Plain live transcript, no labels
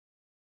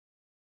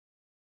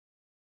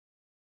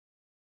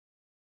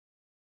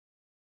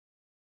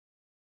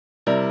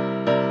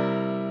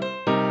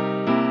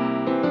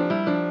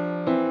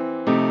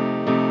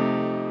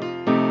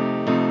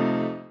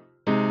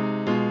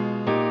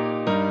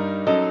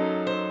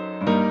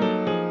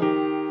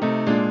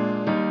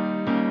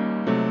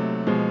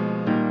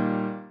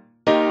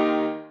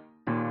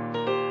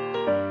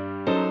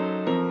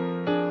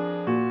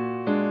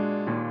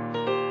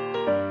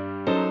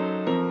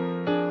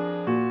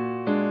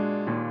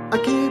I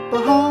keep a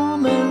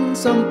humming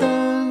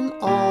something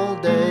all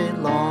day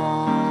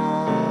long.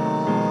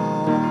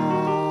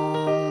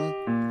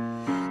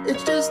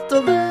 It's just a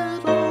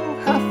little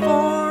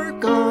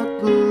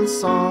half-forgotten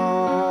song.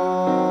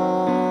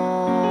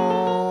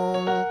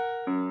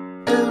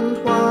 And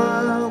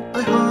while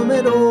I hum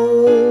it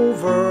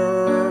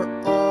over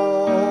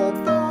all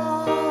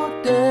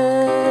the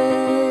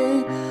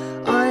day,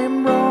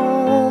 I'm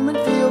roaming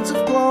fields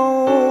of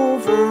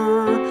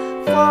clover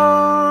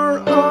far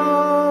away.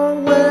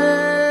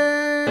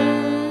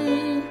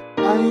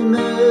 I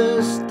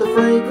miss the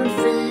fragrant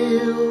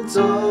fields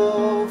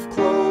of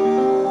clover.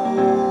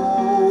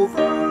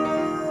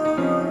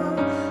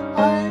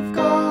 I've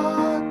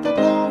got the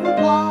clover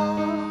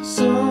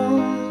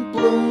blossom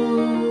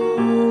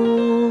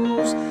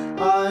blues.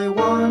 I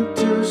want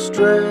to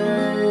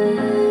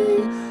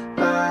stray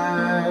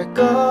back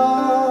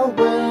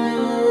away,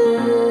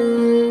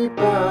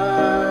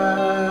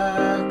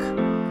 back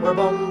where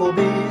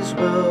bumblebees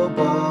will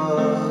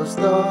buzz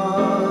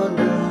the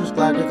news.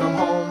 Glad to come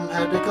home,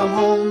 had to come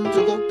home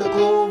to look the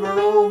clover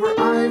over.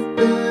 I've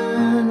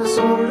been a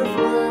sort of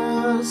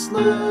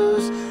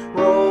restless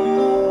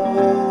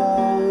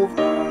rover,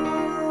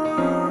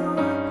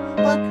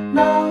 but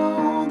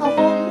now the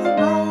homeward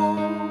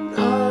road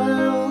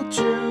I'll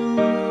choose.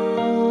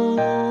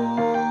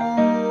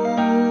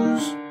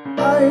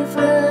 I've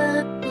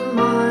written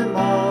my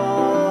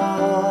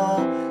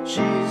ma,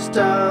 she's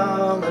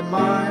telling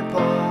my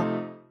pa,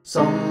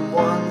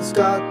 someone's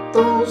got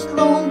those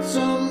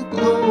lonesome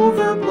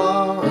clover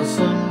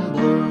blossom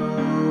blues.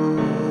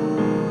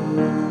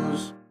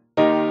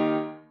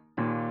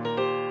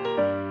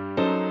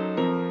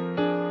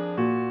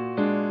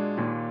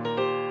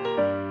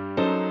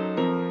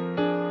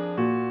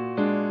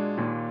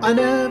 I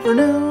never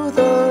knew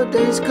the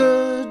days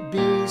could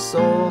be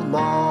so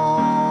long.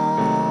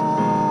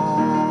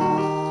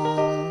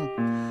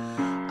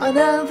 I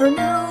never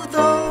knew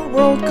the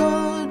world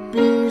could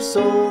be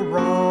so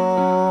wrong.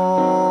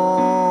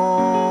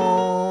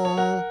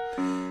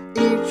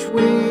 Each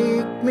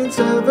week means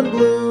 7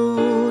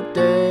 blue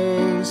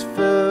days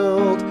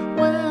filled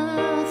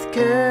with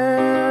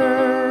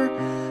care,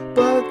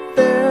 but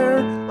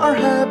there are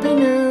happy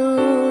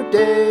new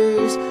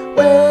days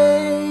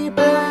way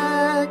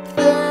back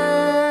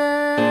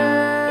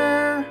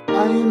there.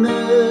 I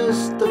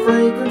miss the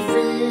fragrant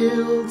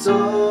fields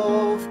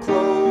of clover.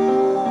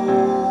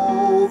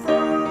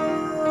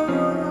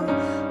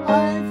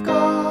 I've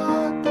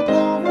got the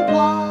clover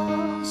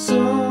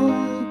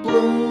blossom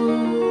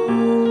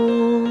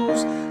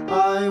blues.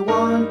 I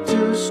want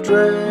to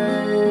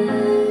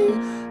stray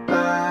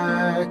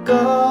back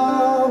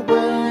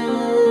away,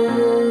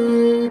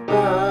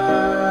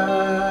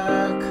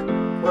 back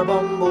where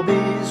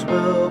bumblebees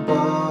will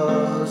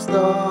buzz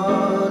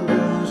the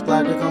news.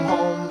 Glad to come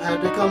home,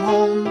 had to come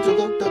home to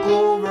look the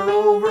clover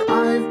over.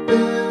 I've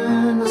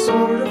been a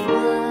sort of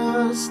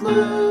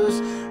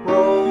restless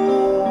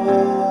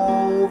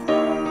rover,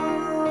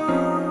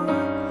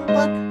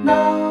 but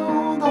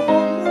now the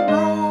homeward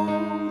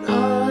road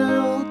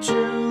I'll choose.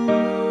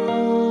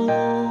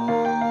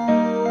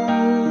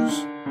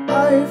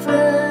 I've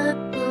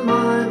written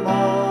my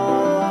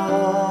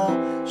ma,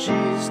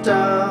 she's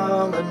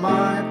telling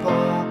my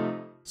pa,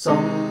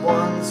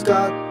 someone's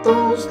got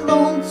those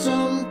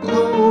lonesome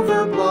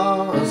clover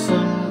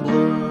blossom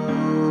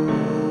blues.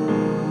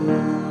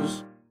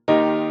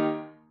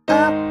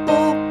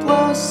 Apple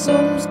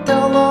blossoms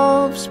tell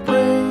of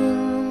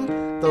spring,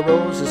 the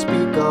roses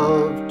speak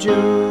of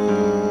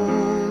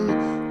June.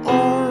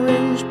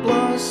 Orange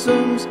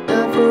blossoms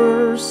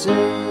ever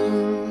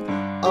sing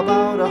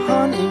about a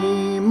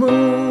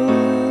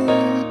honeymoon.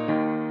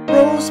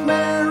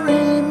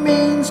 Rosemary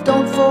means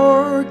don't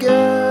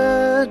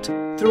forget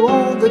through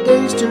all the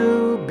days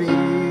to be,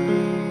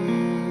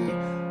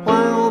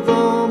 while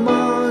the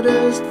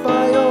modest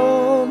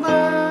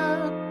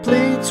violet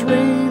pleads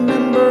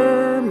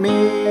remember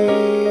me.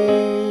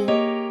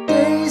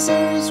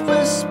 Daisies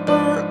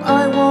whisper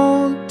I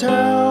won't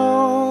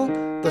tell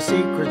the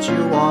secrets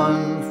you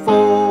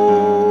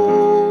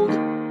unfold.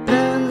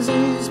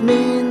 Pansies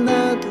mean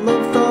that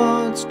love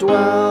thoughts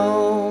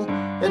dwell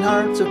in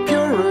hearts of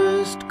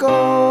purest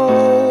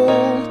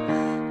gold.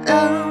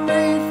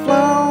 Every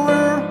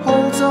flower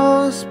holds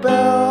a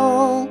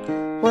spell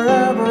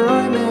wherever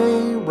I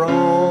may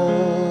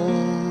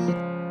roam.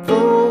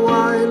 Though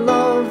I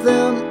love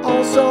them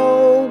all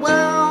so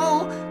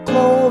well,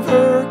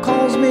 Clover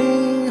calls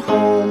me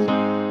home.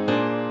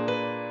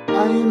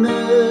 I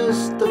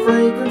miss the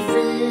fragrant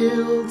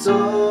fields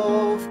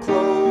of clover.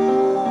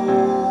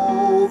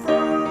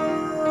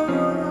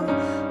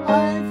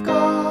 I've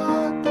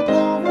got the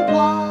clover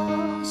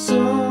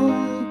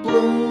blossom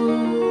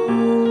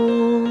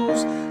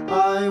blues.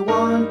 I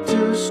want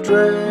to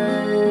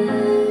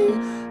stray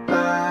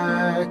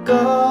back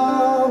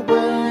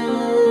away,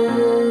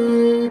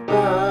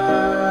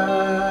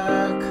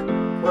 back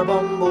where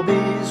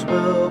bumblebees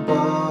will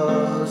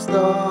buzz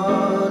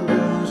the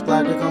news.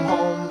 Glad to come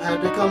home,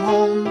 had to come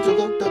home to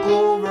look the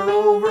clover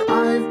over.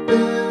 I've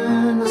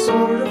been a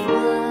sort of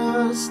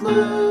restless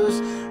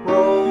restless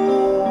rover.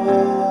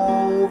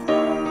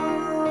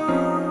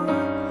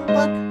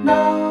 But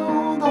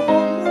now the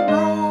homeward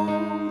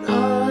road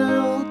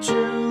I'll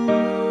choose.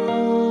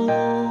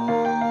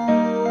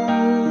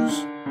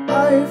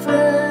 I've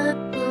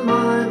written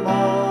my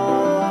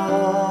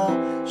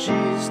ma,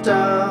 she's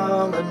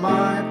down in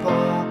my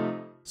paw.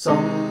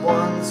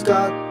 Someone's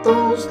got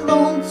those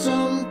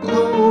lonesome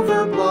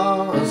clover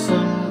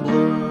blossom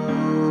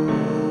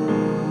blues.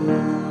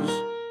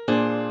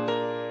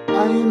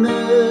 I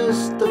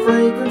miss the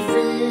fragrant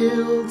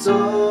fields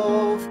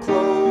of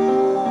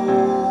clover.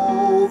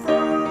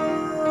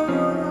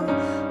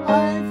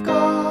 I've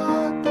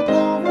got the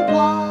clover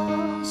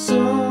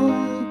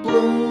blossom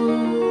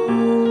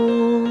blues.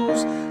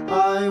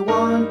 I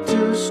want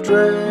to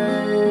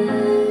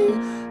stray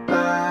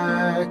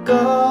back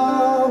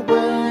away,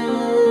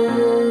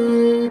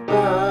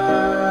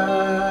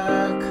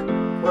 back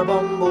where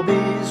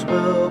bumblebees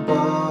will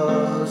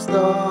buzz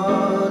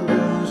the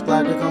news.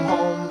 Glad to come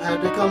home,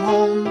 had to come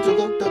home to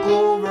look the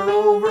clover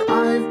over.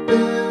 I've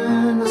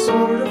been a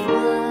sort of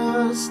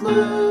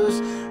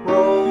restless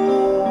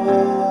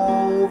rover,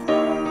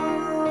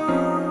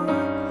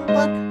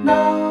 but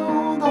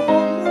now the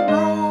homeward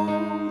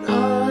road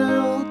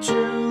I'll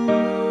choose.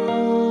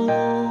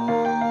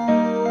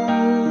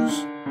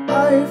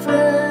 I've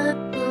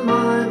written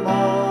my ma,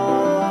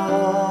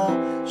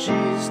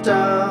 she's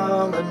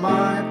down in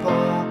my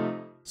paw.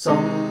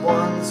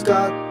 Someone's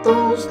got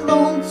those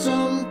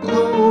lonesome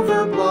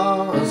clover